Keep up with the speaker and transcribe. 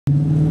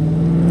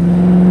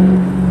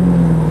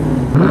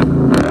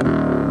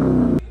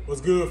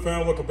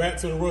fam? Welcome back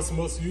to the Russell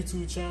Muscle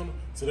YouTube channel.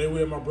 Today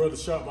we're at my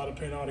brother's shop about to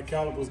paint all the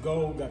calipers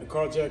gold. Got the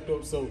car jacked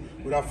up, so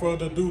without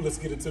further ado, let's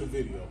get into the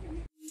video.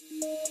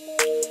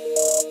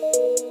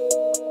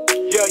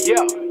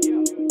 Yeah.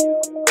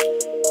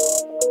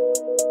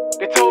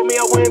 They told me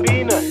I wouldn't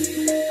be nothing.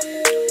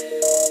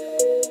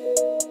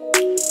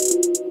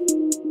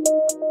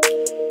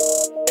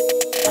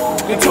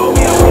 They told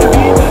me I wouldn't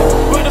be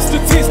nothing. But a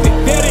statistic,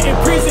 data in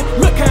prison,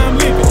 look how I'm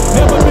living.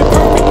 Never been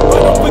perfect,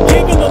 but I'm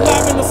forgiven,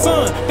 alive in the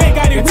sun. Thank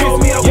God they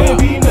told me I wouldn't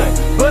be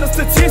nothing. But a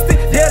statistic,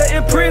 data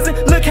in prison,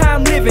 look how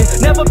I'm living.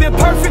 Never been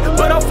perfect,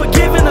 but I'm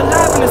forgiven,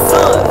 alive in the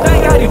sun.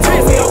 Thank God they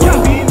told me I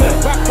wouldn't be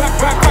nothing.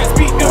 By Christ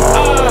beat them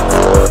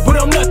odds, but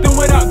I'm nothing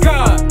without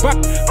God.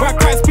 By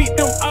Christ beat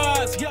them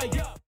odds, yeah.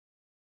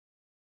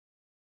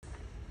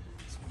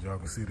 So y'all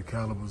can see the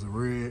calipers are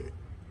red.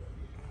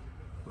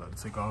 About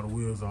to take all the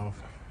wheels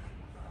off.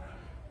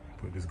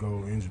 Put this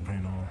gold engine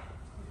paint on.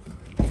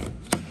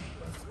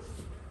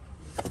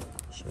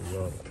 Show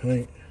y'all the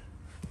paint.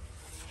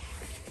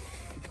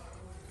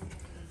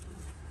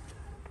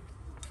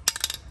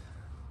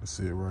 Let's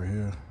see it right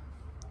here.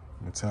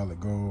 Metallic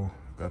gold.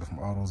 Got it from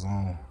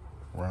AutoZone.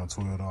 Around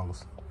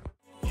 $12.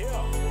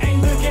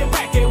 Ain't looking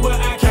back at what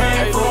I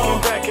came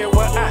from. Ain't looking back at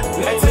what I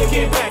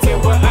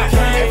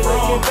came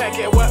from. Ain't looking back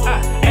at what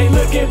I. Ain't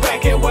looking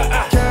back at what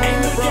I.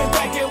 Ain't looking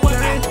back at what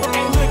I.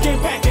 Ain't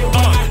looking back at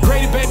what I.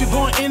 Graded baby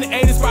born in the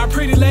 80s by a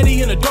pretty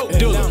lady and a dope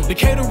dealer. The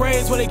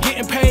caterers where they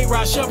getting paid,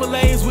 ride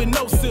Chevrolets with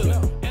no ceiling.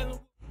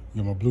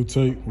 Got my blue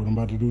tape. What I'm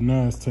about to do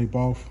now is tape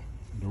off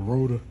the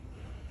rotor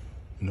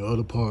and the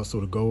other parts so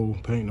the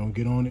gold paint don't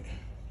get on it.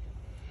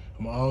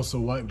 I'm gonna also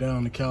wipe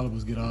down the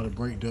calipers, get all the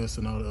brake dust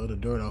and all the other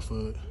dirt off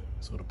of it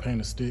so the paint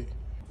will stick.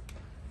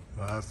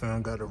 I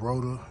found got the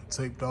rotor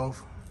taped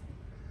off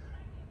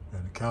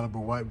and the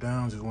caliper wiped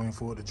down, just waiting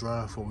for it to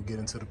dry before we get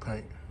into the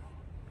paint.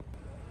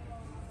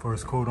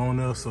 First coat on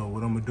there, so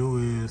what I'm gonna do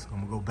is I'm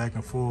gonna go back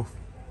and forth.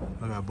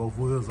 I got both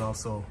wheels off,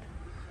 so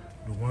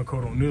do one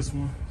coat on this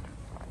one.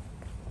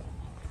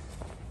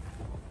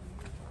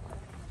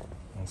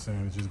 I'm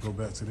saying just go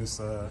back to this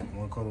side,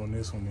 one coat on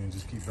this one, and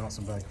just keep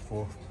bouncing back and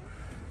forth.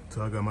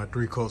 So I got my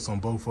 3 coats on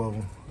both of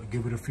them. I'll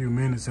give it a few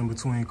minutes in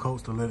between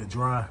coats to let it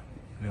dry.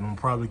 And then I'm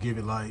probably give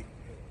it like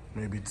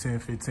maybe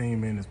 10-15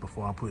 minutes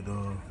before I put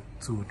the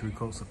 2 or 3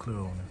 coats of clear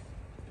on it.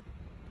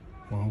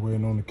 While I'm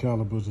waiting on the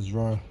calipers to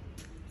dry,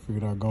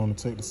 figured I'd go on and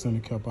take the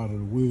center cap out of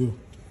the wheel.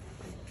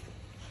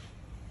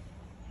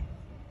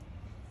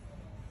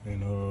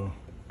 And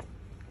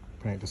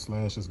paint the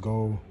slashes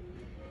gold.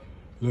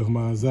 Left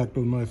my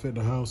X-Acto knife at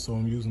the house, so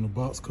I'm using a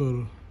box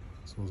cutter.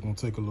 So it's gonna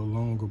take a little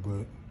longer,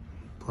 but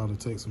probably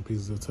take some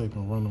pieces of tape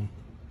and run them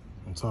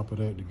on top of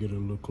that to get it a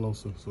little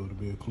closer so it'll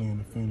be a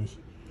cleaner finish.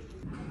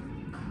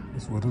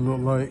 This is what it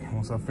looked like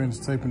once I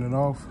finished taping it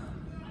off.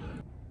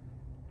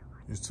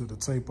 Just took the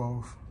tape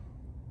off.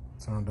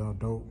 Turned out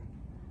dope.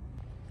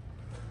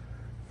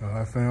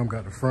 I found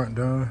got the front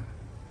done.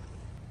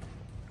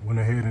 Went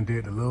ahead and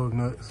did the lug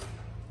nuts,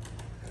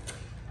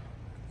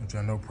 which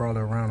I know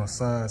probably around the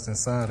sides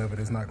inside of it,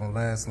 it's not gonna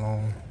last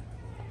long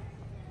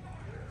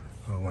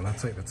when I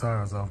take the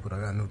tires off, but I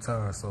got new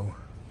tires, so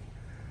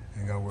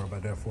ain't gotta worry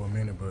about that for a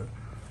minute. But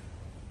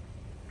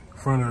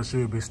front of it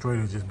should be straight,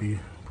 it'll just be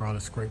probably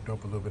scraped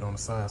up a little bit on the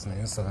sides and the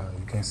inside.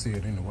 You can't see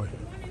it anyway.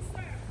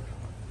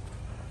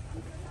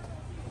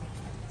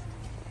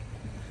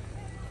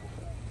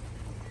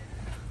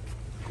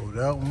 Go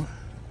that one.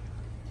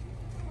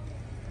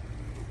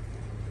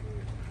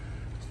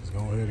 Just go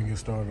ahead and get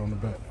started on the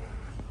back.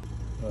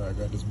 All right, I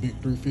got this big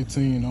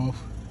 315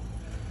 off.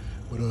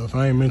 But if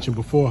I ain't mentioned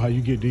before how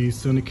you get these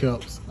center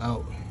caps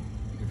out,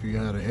 if you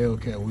had a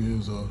Hellcat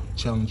wheels or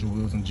Challenger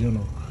wheels in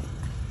general,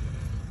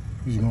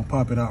 you're gonna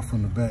pop it out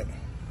from the back.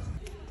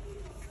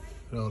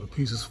 Got all the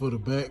pieces for the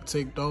back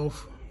taped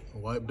off,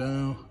 wiped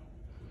down.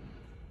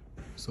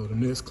 So the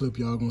next clip,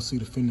 y'all gonna see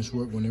the finished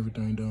work when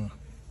everything done.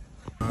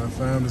 I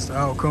found this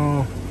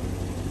outcome.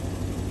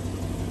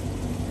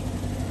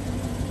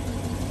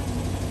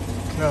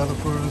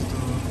 Calipers,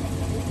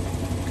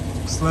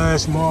 the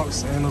slash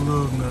marks, and the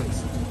lug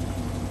nuts.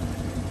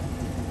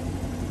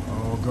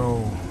 All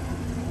gold.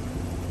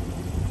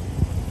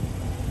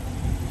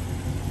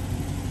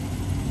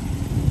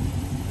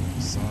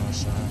 Sun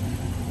shining.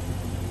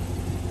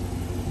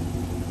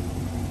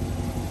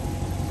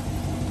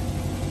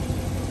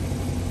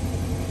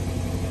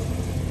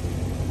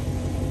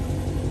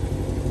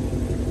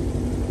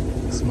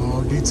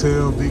 Small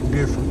detail, big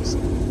difference.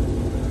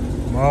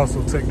 I'm gonna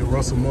also take the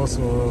Russell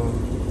Muscle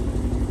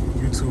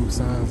YouTube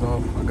signs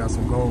off. I got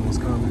some gold ones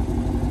coming.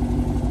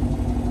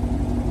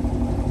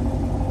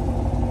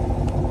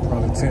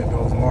 Probably tint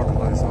those marker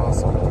lights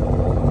also.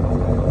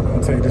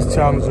 I'm gonna take this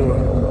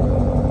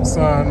Challenger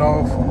sign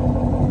off.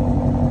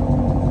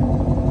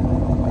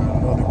 Got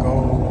another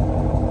gold,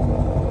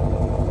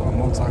 a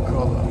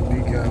multicolor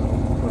decal I'm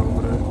gonna put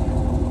over there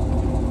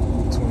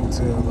between the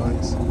tail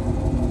lights.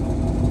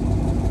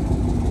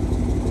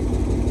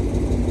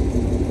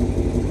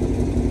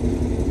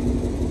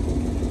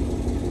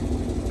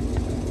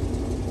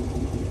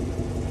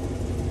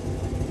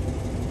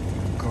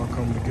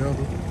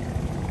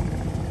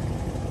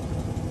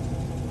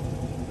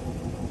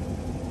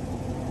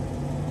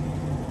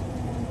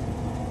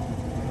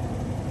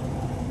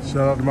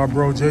 Shout out to my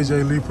bro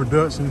JJ Lee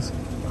Productions,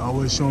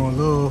 always showing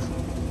love.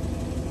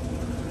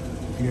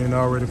 If you ain't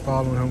already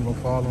following him, go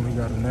follow him. He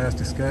got a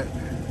nasty scat.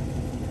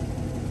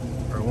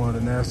 Or one of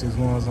the nastiest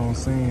ones on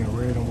scene,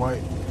 red and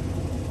white.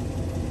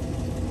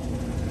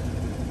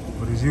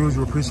 But as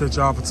usual, appreciate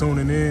y'all for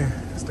tuning in.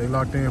 Stay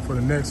locked in for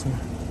the next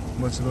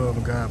one. Much love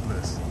and God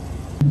bless.